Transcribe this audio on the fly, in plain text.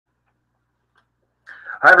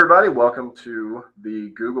Hi, everybody. Welcome to the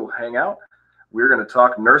Google Hangout. We're going to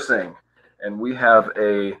talk nursing, and we have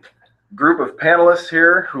a group of panelists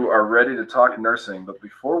here who are ready to talk nursing. But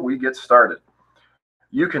before we get started,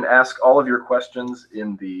 you can ask all of your questions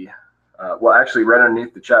in the, actually right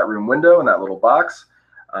underneath the chat room window in that little box.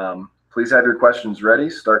 Please have your questions ready,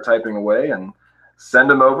 start typing away, and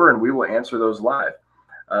send them over, and we will answer those live.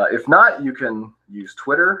 If not, you can use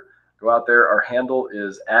Twitter. Go out there. Our handle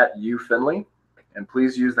is @UFindlay. And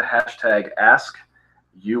please use the hashtag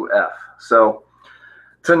AskUF. So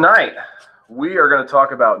tonight, we are going to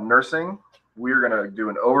talk about nursing. We are going to do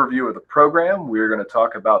an overview of the program. We are going to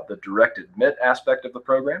talk about the direct admit aspect of the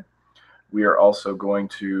program. We are also going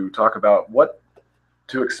to talk about what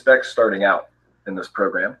to expect starting out in this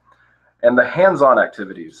program and the hands-on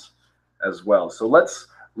activities as well. So let's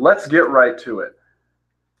get right to it.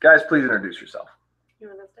 Guys, please introduce yourself. You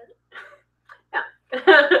want to start? Yeah.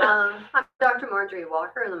 I'm Dr. Marjorie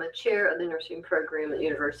Walker, and I'm a chair of the nursing program at the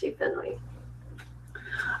University of Findlay.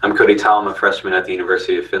 I'm Cody Tall. I'm a freshman at the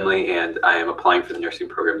University of Findlay, and I am applying for the nursing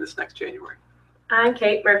program this next January. I'm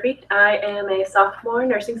Kate Murphy. I am a sophomore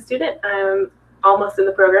nursing student. I'm almost in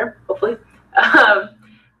the program, hopefully.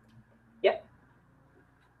 Yeah.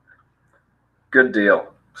 Good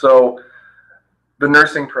deal. So the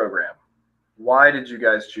nursing program. Why did you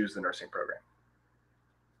guys choose the nursing program?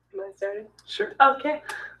 Am I started? Sure. Okay.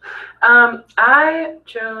 I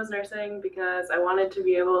chose nursing because I wanted to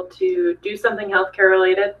be able to do something healthcare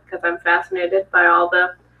related because I'm fascinated by all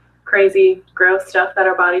the crazy, gross stuff that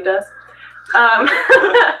our body does.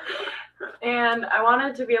 And I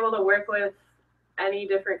wanted to be able to work with any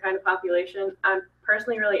different kind of population. I'm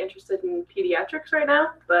personally really interested in pediatrics right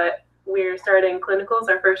now, but we're starting clinicals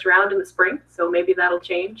our first round in the spring, so maybe that'll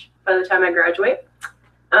change by the time I graduate.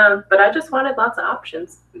 But I just wanted lots of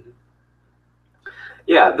options.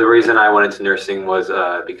 Yeah, the reason I went into nursing was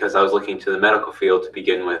because I was looking to the medical field to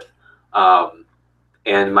begin with.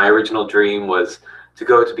 And my original dream was to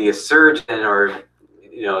go to be a surgeon or,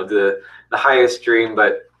 the highest dream.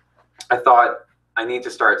 But I thought I need to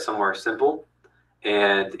start somewhere simple.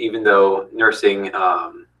 And even though nursing,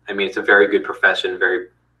 it's a very good profession, very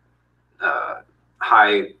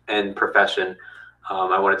high-end profession.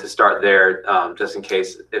 I wanted to start there just in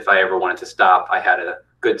case if I ever wanted to stop, I had a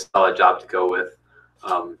good solid job to go with.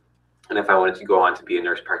 And if I wanted to go on to be a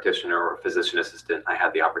nurse practitioner or a physician assistant, I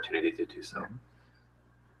had the opportunity to do so.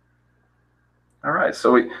 All right.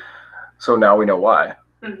 So now we know why.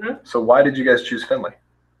 Mm-hmm. So why did you guys choose Findlay?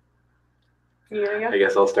 I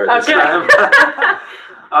guess I'll start this time.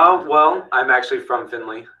 Well, I'm actually from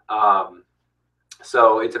Findlay.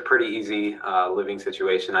 So it's a pretty easy living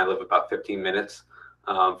situation. I live about 15 minutes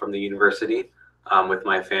from the university with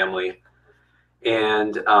my family.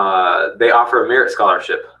 And they offer a merit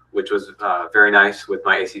scholarship, which was very nice. With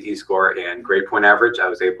my ACT score and grade point average, I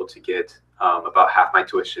was able to get about half my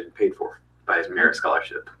tuition paid for by his merit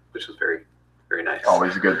scholarship, which was very, very nice.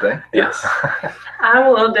 Always a good thing. Yes. I'm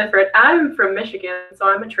a little different. I'm from Michigan, so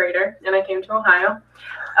I'm a trader, and I came to Ohio.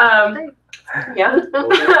 Yeah.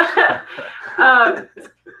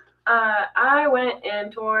 I went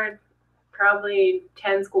and toured probably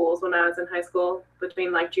 10 schools when I was in high school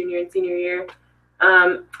between like junior and senior year.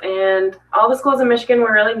 And all the schools in Michigan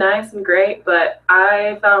were really nice and great, but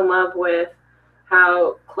I fell in love with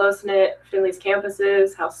how close-knit Findlay's campus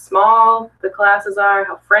is, how small the classes are,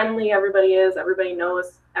 how friendly everybody is. Everybody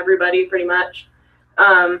knows everybody pretty much.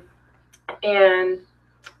 And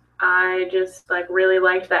I just really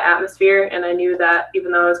liked that atmosphere, and I knew that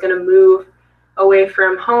even though I was going to move away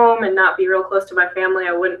from home and not be real close to my family,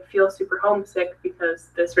 I wouldn't feel super homesick because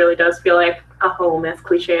this really does feel like a home, as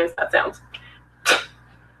cliche as that sounds.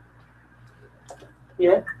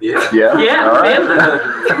 Yeah. Yeah. Yeah. Yeah. All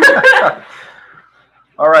right.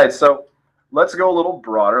 All right. So let's go a little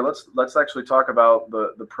broader. Let's actually talk about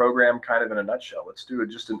the program kind of in a nutshell. Let's do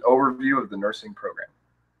just an overview of the nursing program.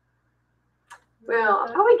 Well, I'll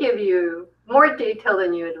probably give you more detail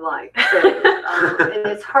than you would like. So, and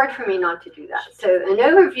it's hard for me not to do that. So an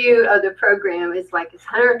overview of the program is it's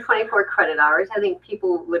 124 credit hours. I think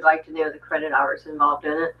people would like to know the credit hours involved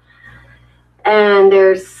in it. And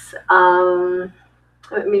there's,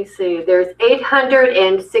 let me see, there's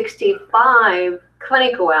 865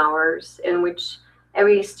 clinical hours in which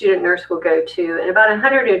every student nurse will go to, and about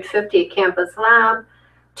 150 campus lab.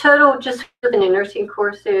 Total, just for the nursing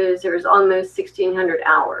courses, there's almost 1,600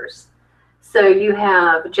 hours. So you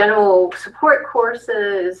have general support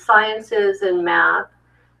courses, sciences, and math.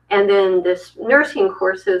 And then this nursing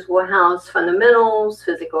courses will house fundamentals,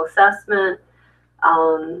 physical assessment,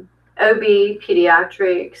 OB,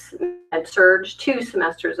 pediatrics, med-surg, 2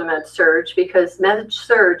 semesters of med-surg, because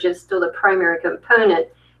med-surg is still the primary component in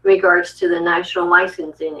regards to the national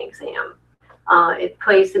licensing exam. It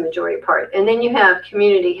plays the majority part. And then you have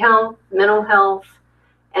community health, mental health,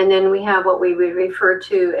 and then we have what we would refer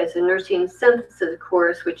to as a nursing synthesis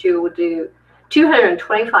course, which you will do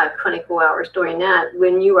 225 clinical hours during that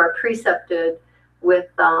when you are precepted with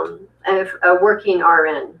a working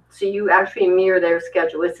RN. So you actually mirror their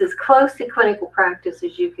schedule. It's as close to clinical practice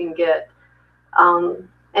as you can get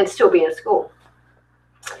and still be in school.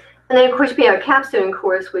 And then, of course, we have a capstone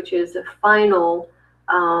course, which is the final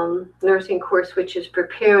nursing course, which is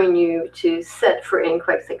preparing you to sit for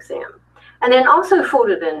NCLEX exam. And then also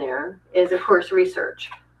folded in there is, of course, research.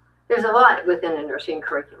 There's a lot within the nursing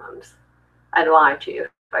curriculums. I'd lie to you if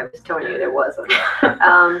I was telling you there wasn't.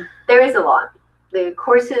 There is a lot. The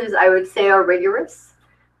courses, I would say, are rigorous.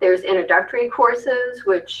 There's introductory courses,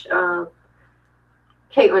 which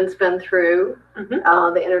Caitlin's been through,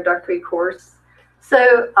 the introductory course.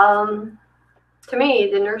 So to me,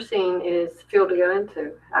 the nursing is the field to go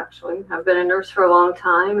into, actually. I've been a nurse for a long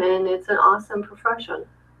time, and it's an awesome profession.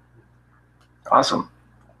 Awesome.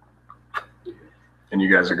 And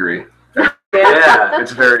you guys agree? Yeah.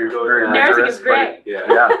 It's very, very Nursing rigorous, is great.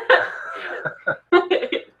 Yeah.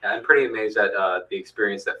 I'm pretty amazed at the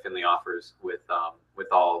experience that Findlay offers with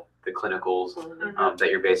all the clinicals, that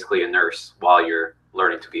you're basically a nurse while you're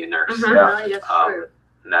learning to be a nurse. Yeah, that's true.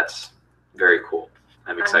 And that's very cool.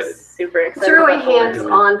 I'm excited. I'm super excited. It's a really about the learning.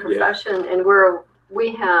 hands-on profession, and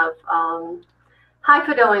we have high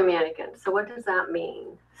fidelity mannequin. So what does that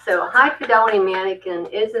mean? So a high fidelity mannequin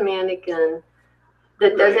is a mannequin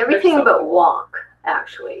that does everything but walk,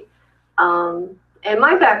 actually. And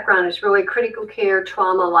my background is really critical care,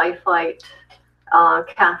 trauma, life flight,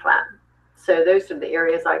 cath lab. So those are the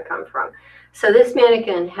areas I come from. So this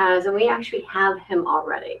mannequin has, and we actually have him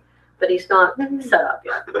already, but he's not set up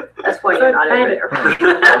yet. That's why you're not over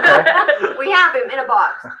there. We have him in a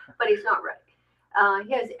box, but he's not ready.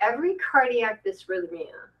 He has every cardiac dysrhythmia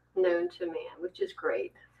known to man, which is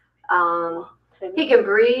great. He can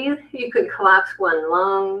breathe. You could collapse one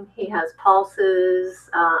lung. He has pulses.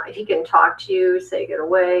 He can talk to you, say get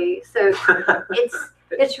away. So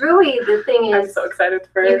it's really, the thing is, I'm so excited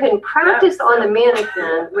for you can practice on the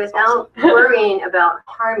mannequin without worrying about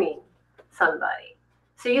harming somebody.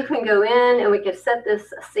 So you can go in and we can set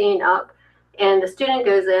this scene up, and the student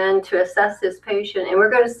goes in to assess this patient, and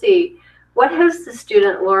we're going to see what has the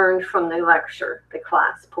student learned from the lecture, the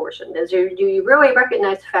class portion. Do you really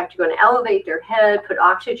recognize the fact you're going to elevate their head, put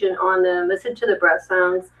oxygen on them, listen to the breath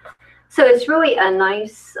sounds? So it's really a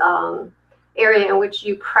nice area in which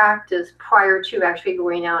you practice prior to actually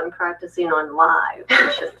going out and practicing on live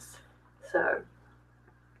patients. So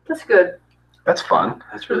that's good. That's fun.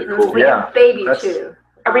 That's really cool. We have baby too.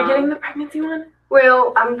 Are we getting the pregnancy one?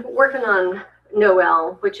 Well, I'm working on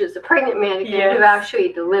Noelle, which is a pregnant mannequin who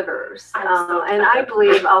actually delivers. And I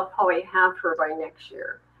believe I'll probably have her by next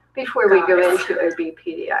year before we go into OB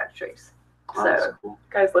pediatrics. So, cool.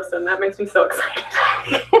 Guys, listen, that makes me so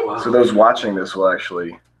excited. So those watching this will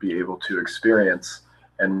actually be able to experience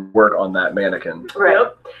and work on that mannequin. Right.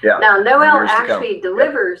 Yeah. Now, Noelle actually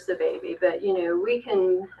delivers the baby, but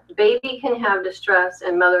baby can have distress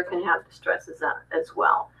and mother can have distress as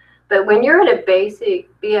well. But when you're in a basic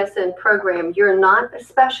BSN program, you're not a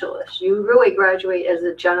specialist. You really graduate as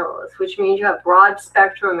a generalist, which means you have broad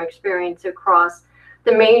spectrum experience across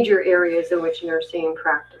the major areas in which nursing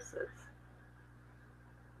practices.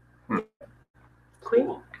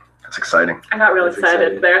 Cool. That's exciting. I got really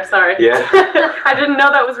excited there. Sorry. Yeah. I didn't know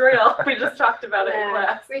that was real. We just talked about it in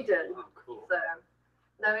class. We did. Oh, cool. So,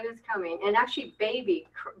 no, it is coming. And actually, baby,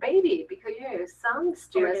 because some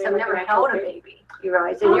students have never held a baby, you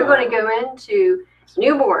realize, and you're going to go into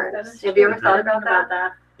newborns. Have you ever thought about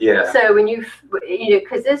that? Yeah. So when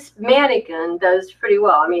because this mannequin does pretty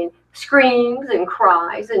well. I mean, screams and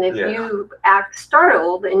cries, and if you act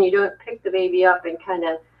startled and you don't pick the baby up and kind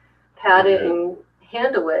of pat it and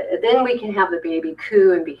handle it, then we can have the baby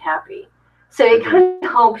coo and be happy. So it kind of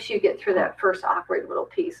helps you get through that first awkward little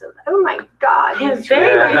piece of, oh my God, he's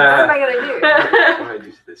baby. What am I going to do? What do I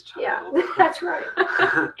do to this child? Yeah, that's right.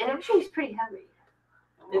 And actually, he's pretty heavy.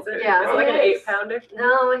 Is it? Yeah, Is it like an 8-pounder?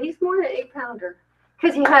 No, he's more than an 8-pounder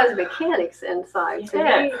because he has mechanics inside. So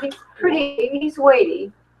he's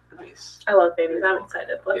weighty. Nice. I love babies. I'm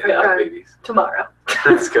excited. Let's go. I love babies. Tomorrow.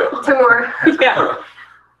 Let's go. Tomorrow. Yeah.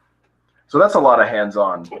 So that's a lot of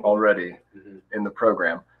hands-on already in the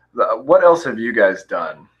program. What else have you guys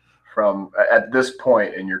done from at this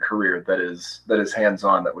point in your career that is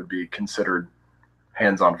hands-on, that would be considered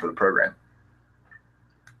hands-on for the program?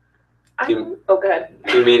 Oh, go ahead.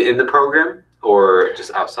 Do you mean in the program or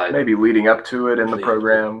just outside? Maybe leading up to it in the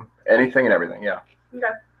program, anything and everything, yeah.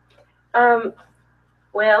 Okay.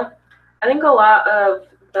 Well, I think a lot of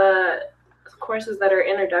the courses that are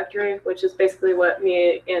introductory, which is basically what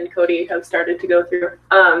me and Cody have started to go through,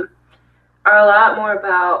 are a lot more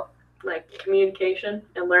about like communication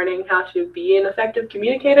and learning how to be an effective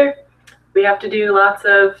communicator. We have to do lots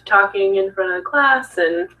of talking in front of the class,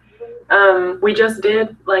 and we just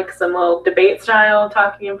did like some little debate style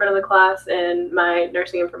talking in front of the class in my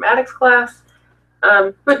nursing informatics class.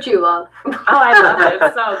 But you love. Oh, I love it.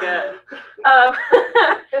 It's so good.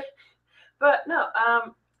 But no,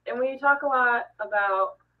 and we talk a lot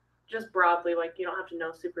about just broadly, like you don't have to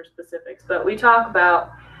know super specifics, but we talk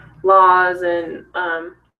about laws, and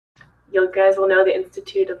you guys will know the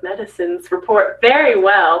Institute of Medicine's report very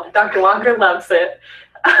well. Dr. Walker loves it.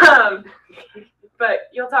 But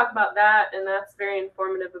you'll talk about that, and that's very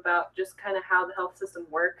informative about just kind of how the health system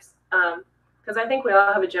works. Because I think we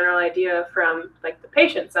all have a general idea from like the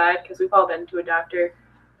patient side, because we've all been to a doctor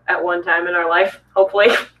at one time in our life, hopefully.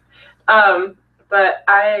 But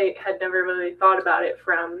I had never really thought about it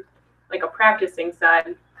from like a practicing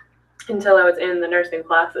side until I was in the nursing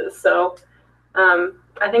classes. So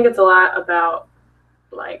I think it's a lot about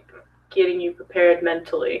like getting you prepared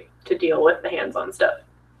mentally to deal with the hands-on stuff.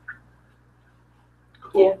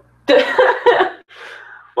 Cool. Yeah.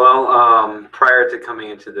 Well, prior to coming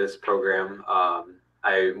into this program,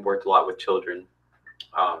 I worked a lot with children,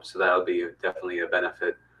 so that'll be definitely a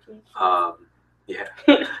benefit. Yeah.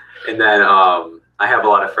 And then I have a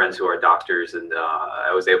lot of friends who are doctors, and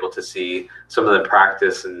I was able to see some of them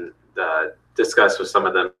practice and discuss with some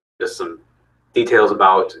of them just some details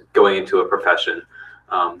about going into a profession.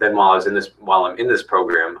 Then while I'm in this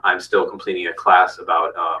program, I'm still completing a class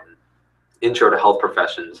about intro to health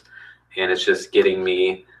professions, and it's just getting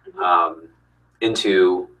me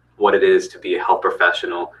into what it is to be a health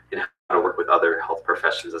professional and how to work with other health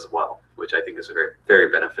professions as well, which I think is very, very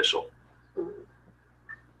beneficial.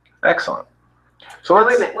 Excellent. So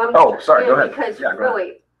let's. Wait a minute, sorry. Go ahead. Because yeah,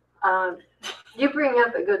 really, you bring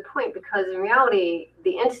up a good point, because in reality,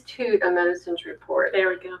 the Institute of Medicine's report, there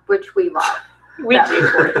we go, which we love, we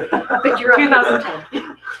do. but you're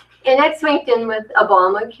 2010. And that's linked in with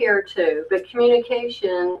Obamacare too. But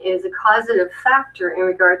communication is a causative factor in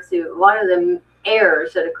regards to a lot of the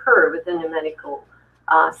errors that occur within the medical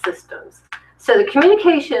systems. So the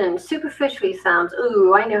communication superficially sounds,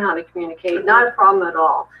 ooh, I know how to communicate, not a problem at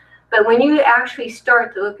all. But when you actually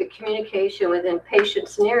start to look at communication within patient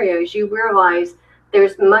scenarios, you realize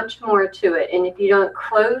there's much more to it. And if you don't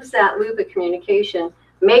close that loop of communication,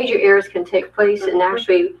 major errors can take place, and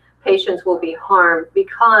actually patients will be harmed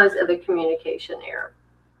because of a communication error.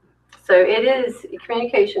 So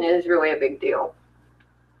communication is really a big deal.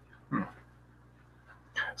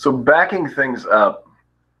 So backing things up,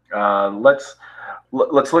 let's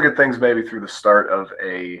look at things maybe through the start of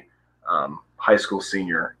a high school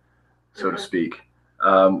senior, so to speak.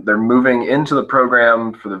 They're moving into the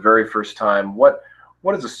program for the very first time. What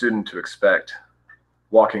is a student to expect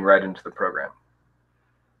walking right into the program?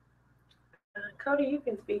 Cody, you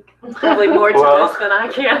can speak probably more to this than I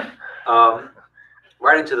can.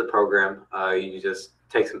 Right into the program, you just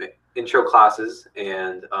take some intro classes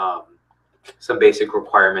and some basic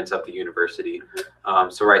requirements of the university.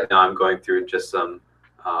 So right now I'm going through just some,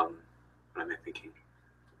 what am I thinking?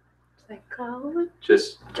 Psychology?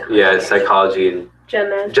 Psychology and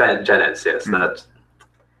Gen Ed. Gen Ed, yes. That's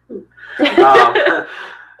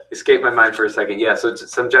escaped my mind for a second. Yeah, so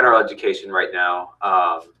it's some general education right now,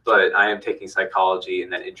 but I am taking psychology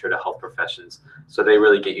and then intro to health professions. So they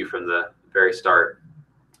really get you from the very start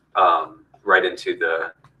right into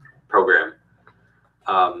the program.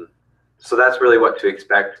 So that's really what to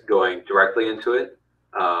expect going directly into it.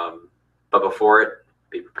 But before it,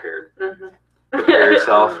 be prepared. Prepare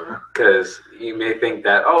yourself, because you may think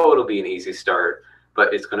that, oh, it'll be an easy start,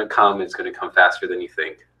 but it's going to come faster than you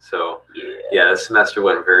think. So yeah, this semester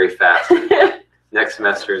went very fast. Next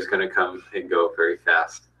semester is going to come and go very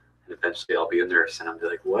fast. And eventually I'll be a nurse, and I'll be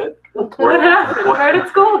like, what? What happened? Where did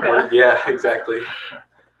school go? Yeah, exactly.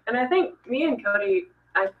 And I think me and Cody,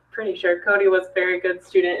 I'm pretty sure Cody was a very good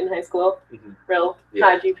student in high school, real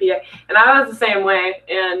high GPA. And I was the same way.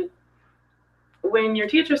 And when your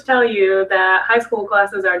teachers tell you that high school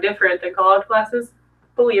classes are different than college classes,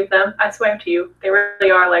 believe them. I swear to you, they really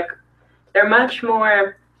are. Like, they're much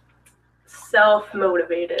more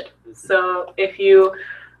self-motivated. So if you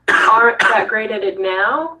aren't that great at it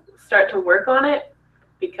now, start to work on it,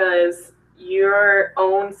 because your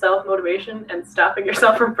own self-motivation and stopping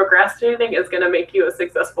yourself from procrastinating is going to make you a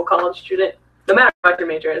successful college student no matter what your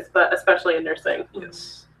major is, but especially in nursing.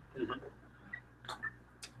 Yes. Mm-hmm.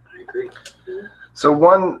 I agree. So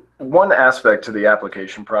one aspect to the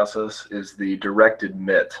application process is the direct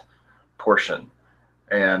admit portion.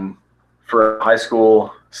 And for a high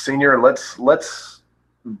school senior, let's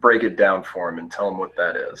break it down for them and tell them what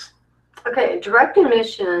that is. Okay, direct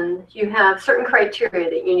admission, you have certain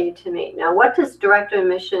criteria that you need to meet. Now, what does direct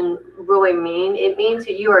admission really mean? It means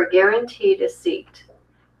that you are guaranteed a seat.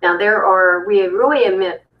 Now, we really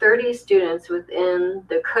admit 30 students within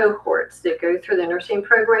the cohorts that go through the nursing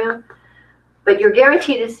program, but you're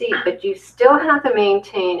guaranteed a seat, but you still have to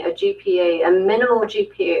maintain a GPA, a minimal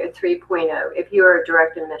GPA of 3.0 if you are a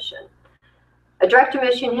direct admission. A direct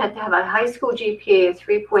admission, you have to have a high school GPA of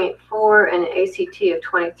 3.4 and an ACT of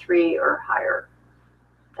 23 or higher.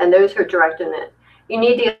 And those are direct admit. You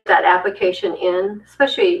need to get that application in,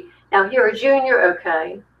 especially now if you're a junior,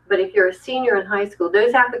 okay. But if you're a senior in high school,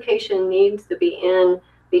 those application needs to be in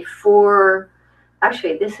before,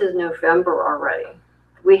 actually this is November already.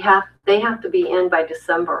 They have to be in by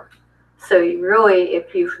December. So you really,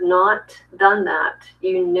 if you've not done that,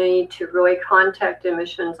 you need to really contact the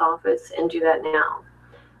admissions office and do that now.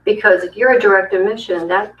 Because if you're a direct admission,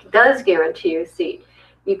 that does guarantee you a seat.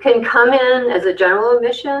 You can come in as a general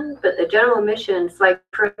admission, but the general admissions, like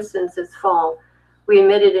for instance this fall,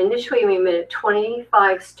 initially we admitted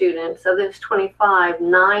 25 students. Of those 25,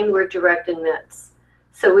 9 were direct admits.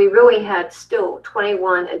 So we really had still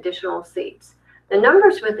 21 additional seats. The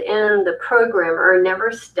numbers within the program are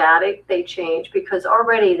never static, they change because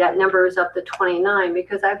already that number is up to 29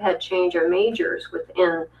 because I've had change of majors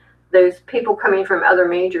within those people coming from other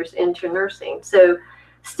majors into nursing. So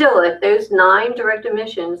still, if those 9 direct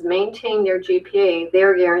admissions maintain their GPA,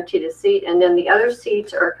 they're guaranteed a seat, and then the other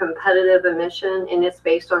seats are competitive admission and it's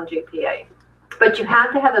based on GPA. But you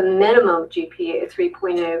have to have a minimum GPA of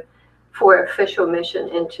 3.0 for official admission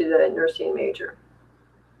into the nursing major.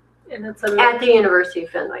 And it's at the University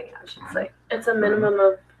of Findlay, I should say. It's a minimum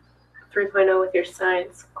of 3.0 with your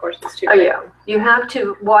science courses too. Oh yeah, you have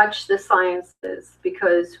to watch the sciences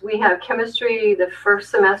because we have chemistry the first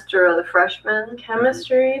semester of the freshmen,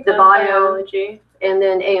 chemistry, the biology, and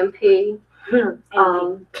then AMP.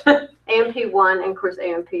 AMP 1 and of course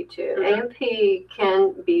AMP 2. AMP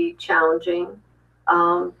can be challenging.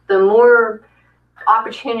 The more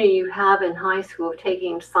opportunity you have in high school of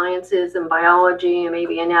taking sciences and biology and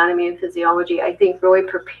maybe anatomy and physiology, I think really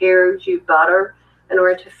prepares you better in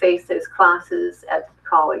order to face those classes at the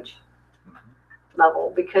college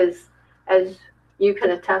level, because as you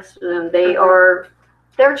can attest to them,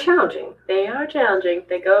 they're challenging. They are challenging.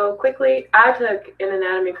 They go quickly. I took an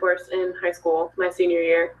anatomy course in high school my senior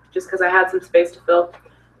year just because I had some space to fill,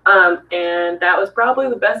 and that was probably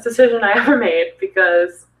the best decision I ever made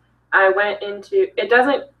because I went into, it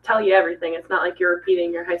doesn't tell you everything. It's not like you're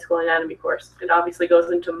repeating your high school anatomy course. It obviously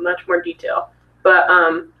goes into much more detail. But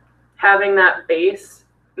having that base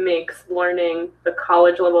makes learning the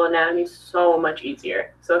college level anatomy so much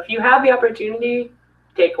easier. So if you have the opportunity,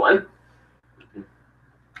 take one.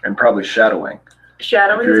 And probably shadowing.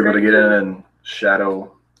 Shadowing. If you're able to get in and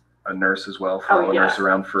shadow a nurse as well, follow a nurse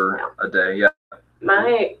around for a day. Yeah.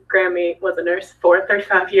 My Grammy was a nurse for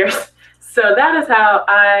 35 years. So that is how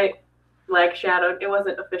I shadowed. It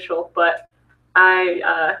wasn't official, but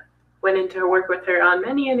I went in to work with her on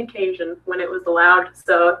many an occasion when it was allowed.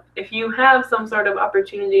 So if you have some sort of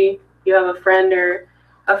opportunity, you have a friend or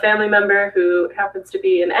a family member who happens to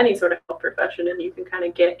be in any sort of health profession and you can kind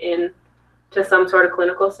of get in to some sort of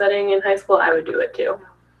clinical setting in high school, I would do it too.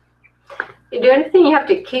 The only thing you have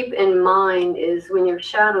to keep in mind is when you're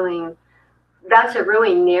shadowing, that's a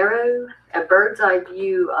really narrow, a bird's eye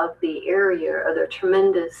view of the area or the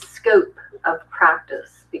tremendous scope of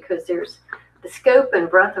practice, because there's the scope and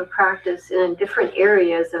breadth of practice in different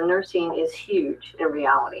areas of nursing is huge in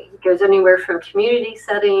reality. It goes anywhere from community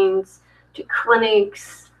settings to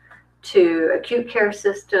clinics to acute care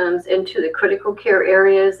systems into the critical care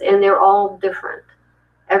areas, and they're all different.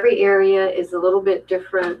 Every area is a little bit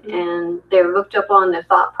different and they're looked up on, the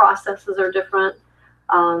thought processes are different.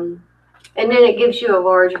 And then it gives you a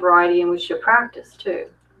large variety in which to practice too.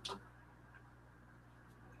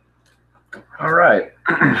 All right.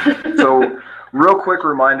 So real quick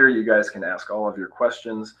reminder, you guys can ask all of your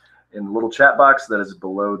questions in the little chat box that is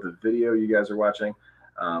below the video you guys are watching.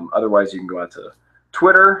 Otherwise, you can go out to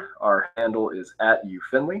Twitter. Our handle is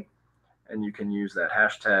 @UFindlay, and you can use that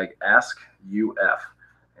hashtag AskUF,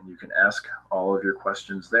 and you can ask all of your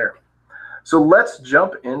questions there. So let's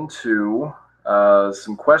jump into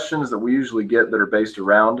some questions that we usually get that are based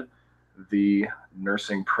around the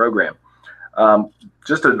nursing program.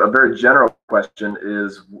 Just a very general question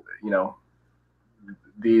is,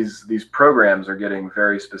 these programs are getting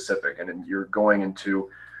very specific, and you're going into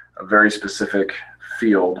a very specific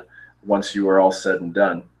field once you are all said and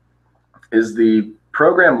done. Is the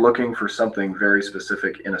program looking for something very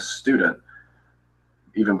specific in a student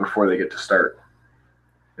even before they get to start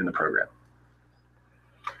in the program?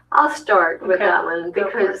 I'll start with that one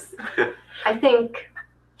because I think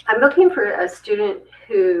I'm looking for a student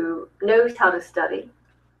who knows how to study.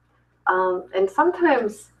 And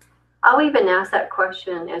sometimes I'll even ask that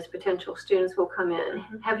question as potential students will come in.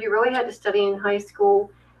 Have you really had to study in high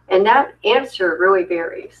school? And that answer really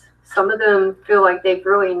varies. Some of them feel like they've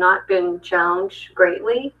really not been challenged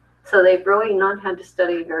greatly, so they've really not had to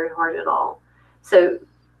study very hard at all. So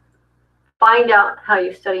find out how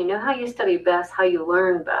you study, know how you study best, how you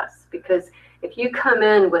learn best, because if you come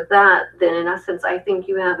in with that, then in essence, I think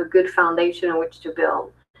you have a good foundation on which to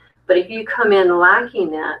build. But if you come in lacking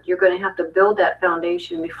that, you're going to have to build that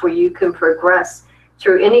foundation before you can progress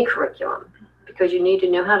through any curriculum, because you need to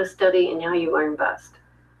know how to study and how you learn best.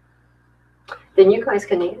 Then you guys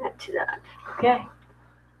can add to that. Okay.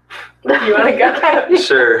 You want to go? Okay.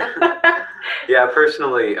 Sure. Yeah,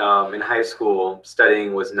 personally, in high school,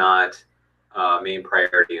 studying was not main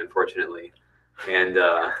priority, unfortunately. And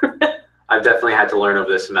I've definitely had to learn over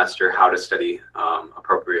this semester how to study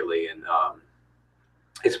appropriately. And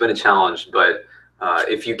it's been a challenge, but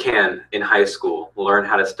if you can, in high school, learn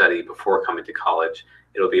how to study before coming to college,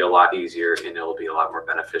 it'll be a lot easier and it'll be a lot more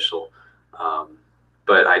beneficial.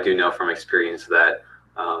 But I do know from experience that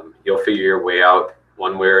you'll figure your way out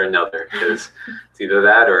one way or another, because it's either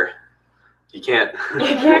that or you can't. You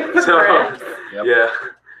can't progress. So, yeah.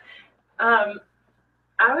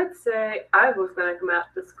 I would say I was going to come at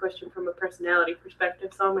this question from a personality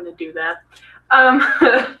perspective, so I'm going to do that.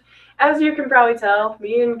 As you can probably tell,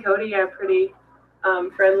 me and Cody are pretty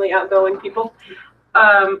friendly, outgoing people.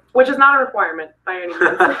 Which is not a requirement by any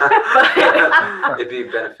means. But it'd be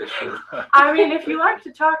beneficial. I mean, if you like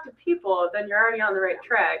to talk to people, then you're already on the right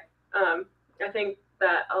track. I think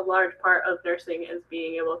that a large part of nursing is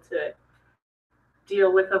being able to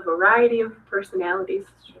deal with a variety of personalities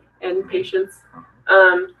and patients.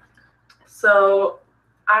 So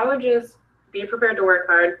I would just be prepared to work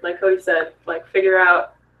hard, like Cody said, like figure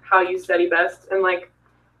out how you study best, and like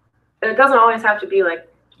it doesn't always have to be like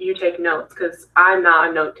you take notes, because I'm not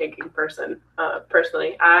a note-taking person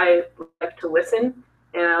personally. I like to listen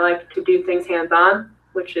and I like to do things hands-on,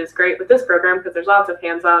 which is great with this program because there's lots of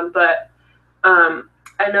hands-on, but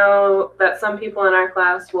I know that some people in our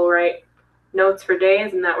class will write notes for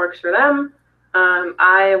days and that works for them.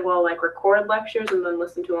 I will like record lectures and then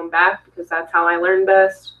listen to them back because that's how I learn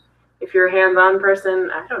best. If you're a hands-on person,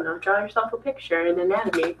 I don't know, draw yourself a picture in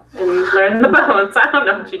anatomy and learn the bones. I don't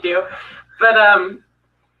know what you do. But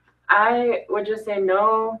I would just say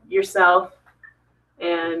know yourself,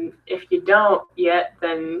 and if you don't yet,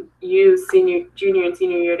 then use junior and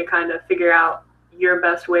senior year to kind of figure out your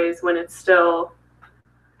best ways when it's still,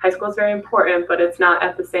 high school is very important, but it's not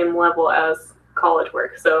at the same level as college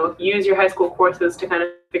work. So use your high school courses to kind of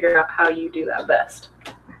figure out how you do that best.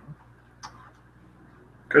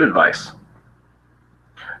 Good advice.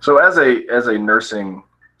 So as a nursing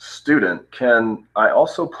student, can I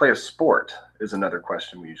also play a sport is another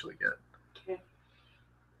question we usually get.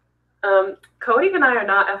 Okay. Cody and I are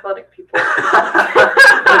not athletic people.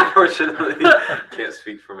 Unfortunately, can't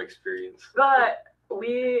speak from experience. But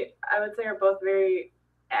I would say, are both very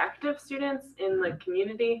active students in the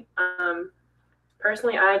community.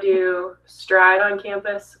 Personally, I do Stride on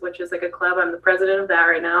campus, which is like a club. I'm the president of that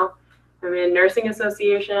right now. I'm in nursing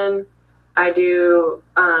association.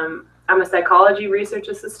 I'm a psychology research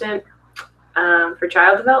assistant for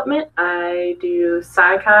child development. I do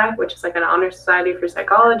Psy-Chi, which is like an honor society for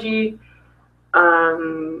psychology.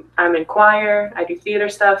 I'm in choir. I do theater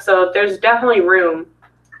stuff. So there's definitely room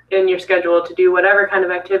in your schedule to do whatever kind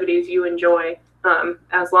of activities you enjoy,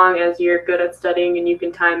 as long as you're good at studying and you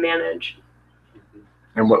can time manage.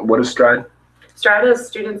 And what is Stride? Stride is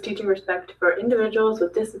Students Teaching Respect for Individuals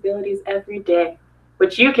with Disabilities Every Day,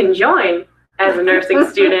 which you can join as a nursing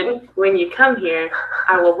student. When you come here,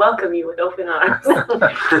 I will welcome you with open arms.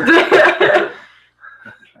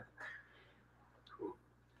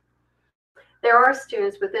 There are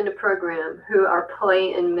students within the program who are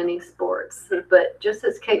playing in many sports, but just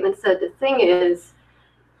as Caitlin said, the thing is,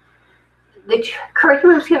 the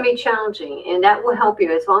curriculums can be challenging, and that will help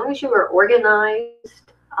you as long as you are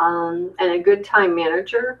organized and a good time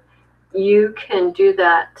manager. You can do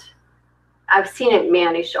that. I've seen it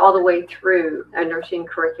managed all the way through a nursing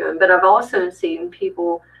curriculum, but I've also seen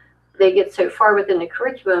people, they get so far within the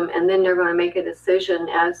curriculum and then they're going to make a decision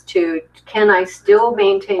as to, can I still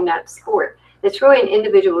maintain that sport? It's really an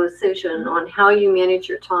individual decision on how you manage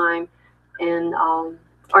your time, and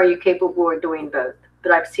are you capable of doing both.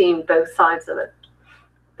 But I've seen both sides of it.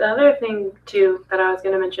 The other thing too that I was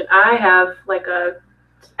going to mention, I have like a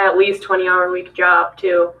at least 20-hour-week job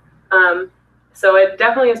too. So it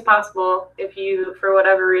definitely is possible if you, for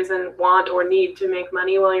whatever reason, want or need to make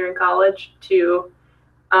money while you're in college to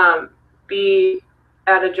be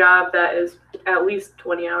at a job that is at least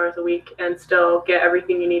 20 hours a week and still get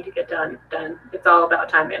everything you need to get done. It's all about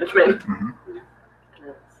time management. Mm-hmm.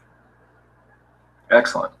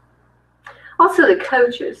 Excellent. Also, the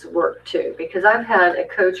coaches work too, because I've had a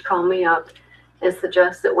coach call me up and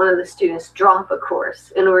suggest that one of the students drop a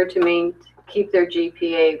course in order to keep their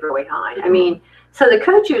GPA really high. I mean, so the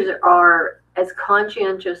coaches are as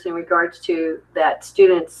conscientious in regards to that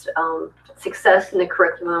student's success in the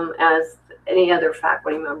curriculum as any other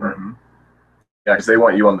faculty member. Mm-hmm. Yeah, because they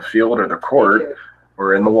want you on the field or the court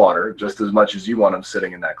or in the water just as much as you want them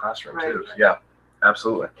sitting in that classroom too. Yeah,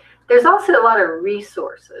 absolutely. There's also a lot of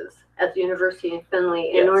resources at the University of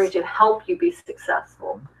Findlay in order to help you be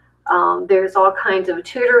successful. There's all kinds of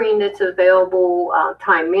tutoring that's available,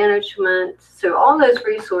 time management. So all those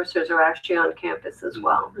resources are actually on campus as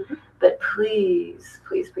well. Mm-hmm. But please,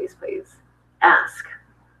 please, please, please ask.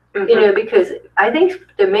 Mm-hmm. You know, because I think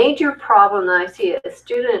the major problem that I see a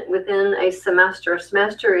student within a semester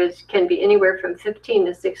can be anywhere from 15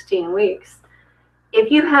 to 16 weeks. If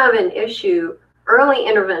you have an issue, early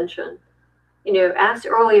intervention, you know, ask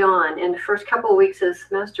early on in the first couple of weeks of the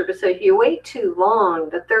semester. But so if you wait too long,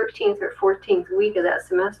 the 13th or 14th week of that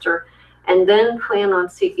semester, and then plan on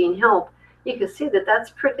seeking help, you can see that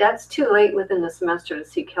that's too late within the semester to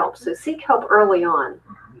seek help. So seek help early on.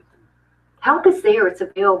 Help is there, it's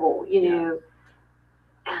available, you know.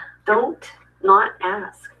 Don't not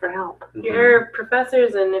ask for help. Your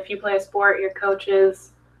professors, and if you play a sport, your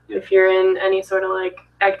coaches, if you're in any sort of like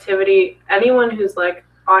activity, anyone who's like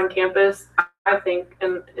on campus, I think,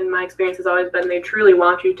 and in my experience has always been, they truly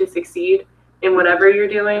want you to succeed in whatever you're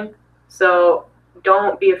doing. So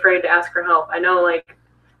don't be afraid to ask for help. I know, like,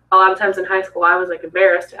 a lot of times in high school, I was like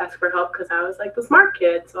embarrassed to ask for help because I was like the smart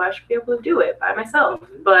kid, so I should be able to do it by myself.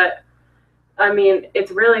 But I mean,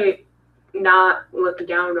 it's really not looked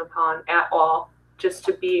down upon at all, just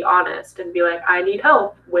to be honest and be like, I need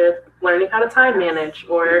help with learning how to time manage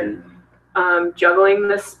or juggling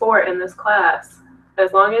this sport in this class.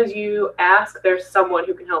 As long as you ask, there's someone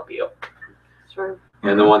who can help you. Sure.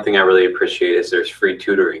 And the one thing I really appreciate is there's free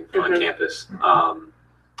tutoring on campus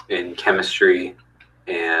in chemistry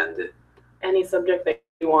and any subject that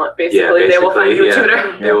you want. Basically, they will find you a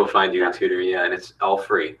tutor. They will find you a tutor, and it's all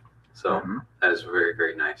free. So that is very,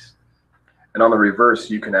 very nice. And on the reverse,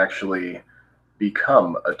 you can actually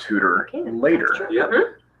become a tutor later.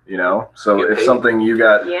 You know, so if something if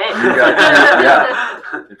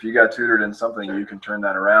you got tutored in something, you can turn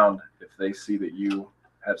that around. If they see that you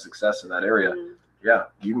have success in that area,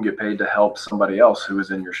 you can get paid to help somebody else who was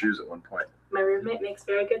in your shoes at one point. My roommate makes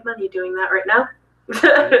very good money doing that right now.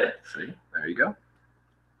 See, there you go.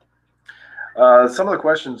 Some of the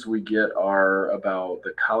questions we get are about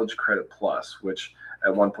the College Credit Plus, which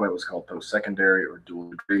at one point was called post-secondary or dual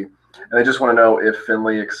degree. And they just want to know if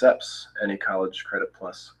Findlay accepts any College Credit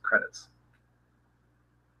Plus credits.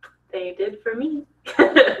 They did for me.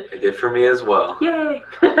 They did for me as well. Yay!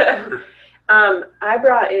 I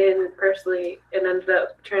brought in personally and ended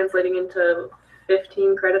up translating into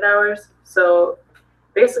 15 credit hours. So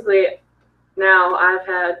basically now I've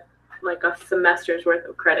had like a semester's worth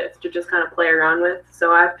of credits to just kind of play around with.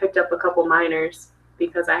 So I've picked up a couple minors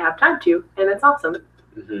because I have time to, and it's awesome.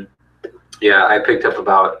 Yeah, I picked up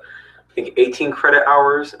about, I think, 18 credit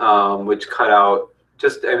hours, which cut out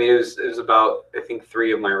just, I mean, it was about, I think,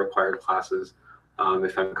 3 of my required classes,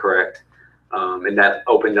 if I'm correct. And that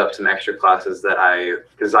opened up some extra classes that I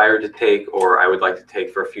desired to take or I would like to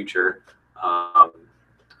take for future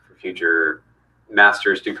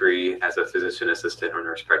master's degree as a physician assistant or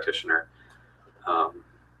nurse practitioner. So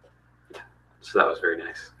that was very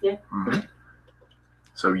nice. Yeah.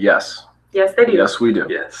 So yes. Yes, they do. Yes, we do.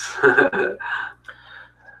 Yes.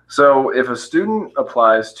 So if a student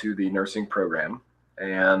applies to the nursing program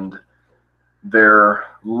and they're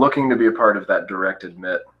looking to be a part of that direct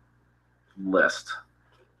admit list,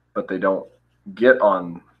 but they don't get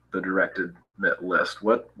on the direct admit list,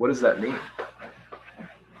 what does that mean?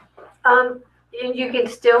 You can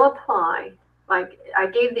still apply. Like I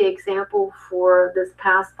gave the example for this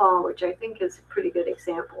past fall, which I think is a pretty good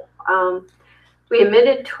example. We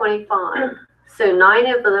admitted 25, so 9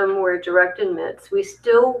 of them were direct admits. We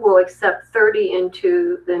still will accept 30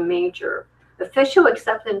 into the major. Official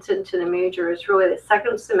acceptance into the major is really the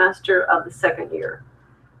second semester of the second year.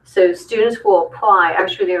 So students will apply.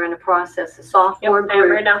 Actually, they're in the process. The sophomore group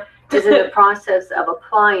right now. is in the process of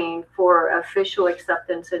applying for official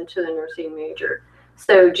acceptance into the nursing major.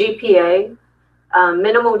 So GPA,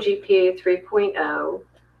 minimal GPA 3.0.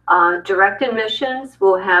 Direct admissions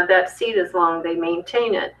will have that seat as long as they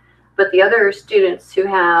maintain it. But the other students who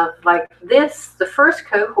have, like this, the first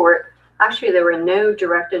cohort, actually there were no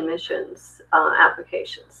direct admissions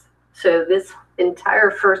applications. So this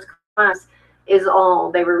entire first class is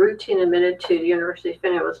all, they were routine admitted to the University of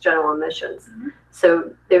Findlay was general admissions.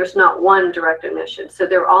 So there's not one direct admission. So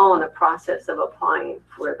they're all in the process of applying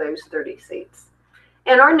for those 30 seats.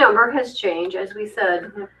 And our number has changed, as we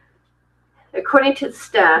said, according to the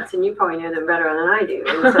stats, and you probably know them better than I do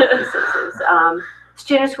in some instances,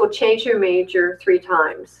 students will change their major 3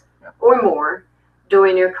 times or more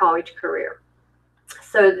during their college career.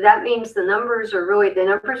 So that means the numbers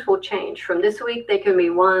will change. From this week, they can be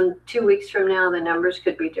 1, 2 weeks from now, the numbers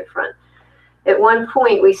could be different. At one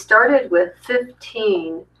point, we started with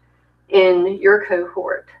 15 in your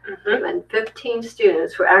cohort, and 15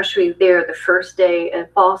 students were actually there the first day in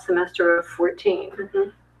fall semester of 14.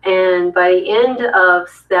 And by the end of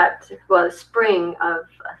that, well, spring of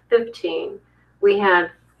 15, we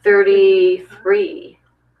had 33.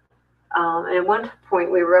 And at one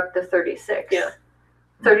point, we were up to 36. Yeah.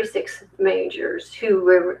 36 majors who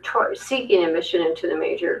were seeking admission into the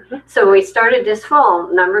major. So when we started this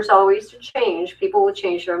fall, numbers always change. People will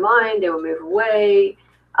change their mind. They will move away.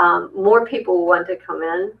 More people will want to come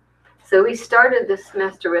in. So we started this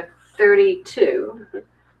semester with 32.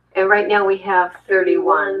 And right now we have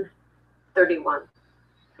 31.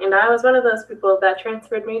 And I was one of those people that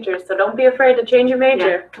transferred majors. So don't be afraid to change your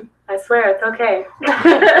major. Yeah. I swear, it's okay.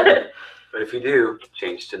 But if you do,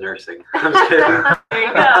 change to nursing. I'm just kidding. There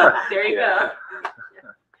you go. There you go.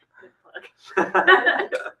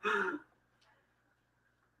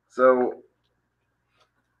 So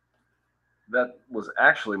that was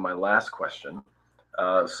actually my last question.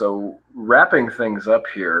 So wrapping things up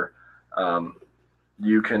here,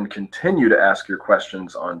 you can continue to ask your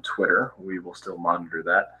questions on Twitter. We will still monitor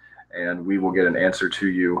that, and we will get an answer to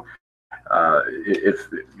you. If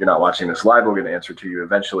you're not watching this live, we'll get an answer to you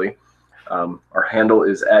eventually. Our handle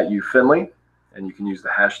is @UFindlay, and you can use the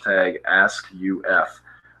hashtag AskUF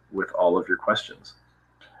with all of your questions.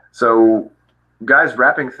 So, guys,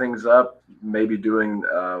 wrapping things up, maybe doing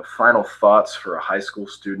final thoughts for a high school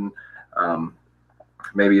student.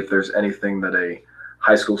 Maybe if there's anything that a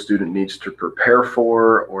high school student needs to prepare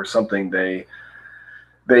for, or something they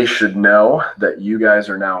should know that you guys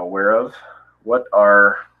are now aware of. What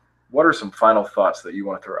are some final thoughts that you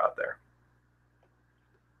want to throw out there?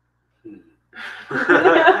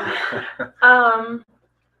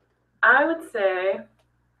 I would say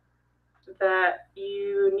that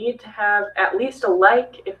you need to have at least a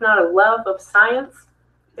like, if not a love of science.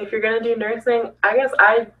 If you're going to do nursing, I guess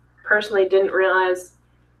I personally didn't realize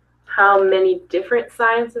how many different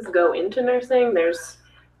sciences go into nursing. There's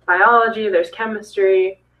biology, there's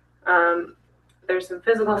chemistry, there's some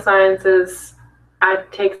physical sciences. I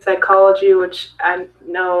take psychology, which I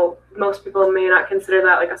know most people may not consider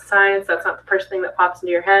that like a science. That's not the first thing that pops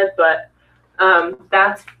into your head, but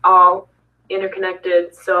that's all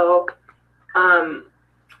interconnected. So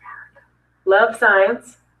love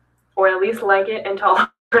science, or at least like it and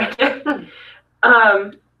tolerate it.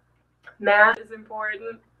 Math is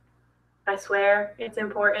important. I swear it's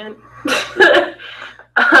important.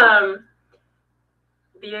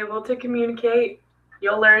 Be able to communicate.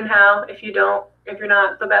 You'll learn how if you're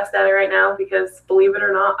not the best at it right now, because believe it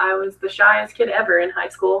or not, I was the shyest kid ever in high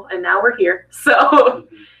school, and now we're here. So,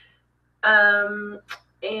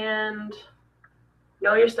 and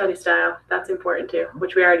know your study style. That's important too,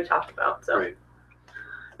 which we already talked about. So. Right.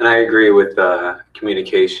 And I agree with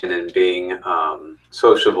communication and being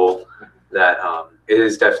sociable, that it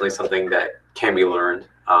is definitely something that can be learned.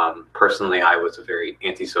 Personally, I was a very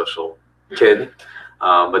antisocial kid.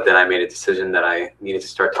 But then I made a decision that I needed to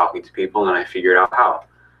start talking to people, and I figured out how.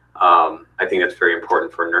 I think that's very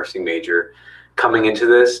important for a nursing major. Coming into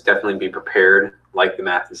this, definitely be prepared, like the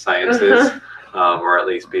math and sciences, or at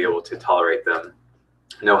least be able to tolerate them.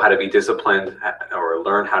 Know how to be disciplined, or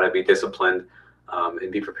learn how to be disciplined,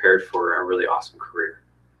 and be prepared for a really awesome career.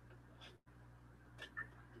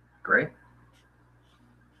 Great.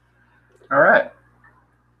 All right.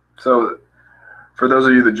 So for those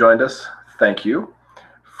of you that joined us, thank you.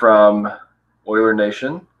 From Oiler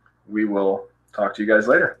Nation, we will talk to you guys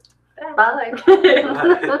later. Bye.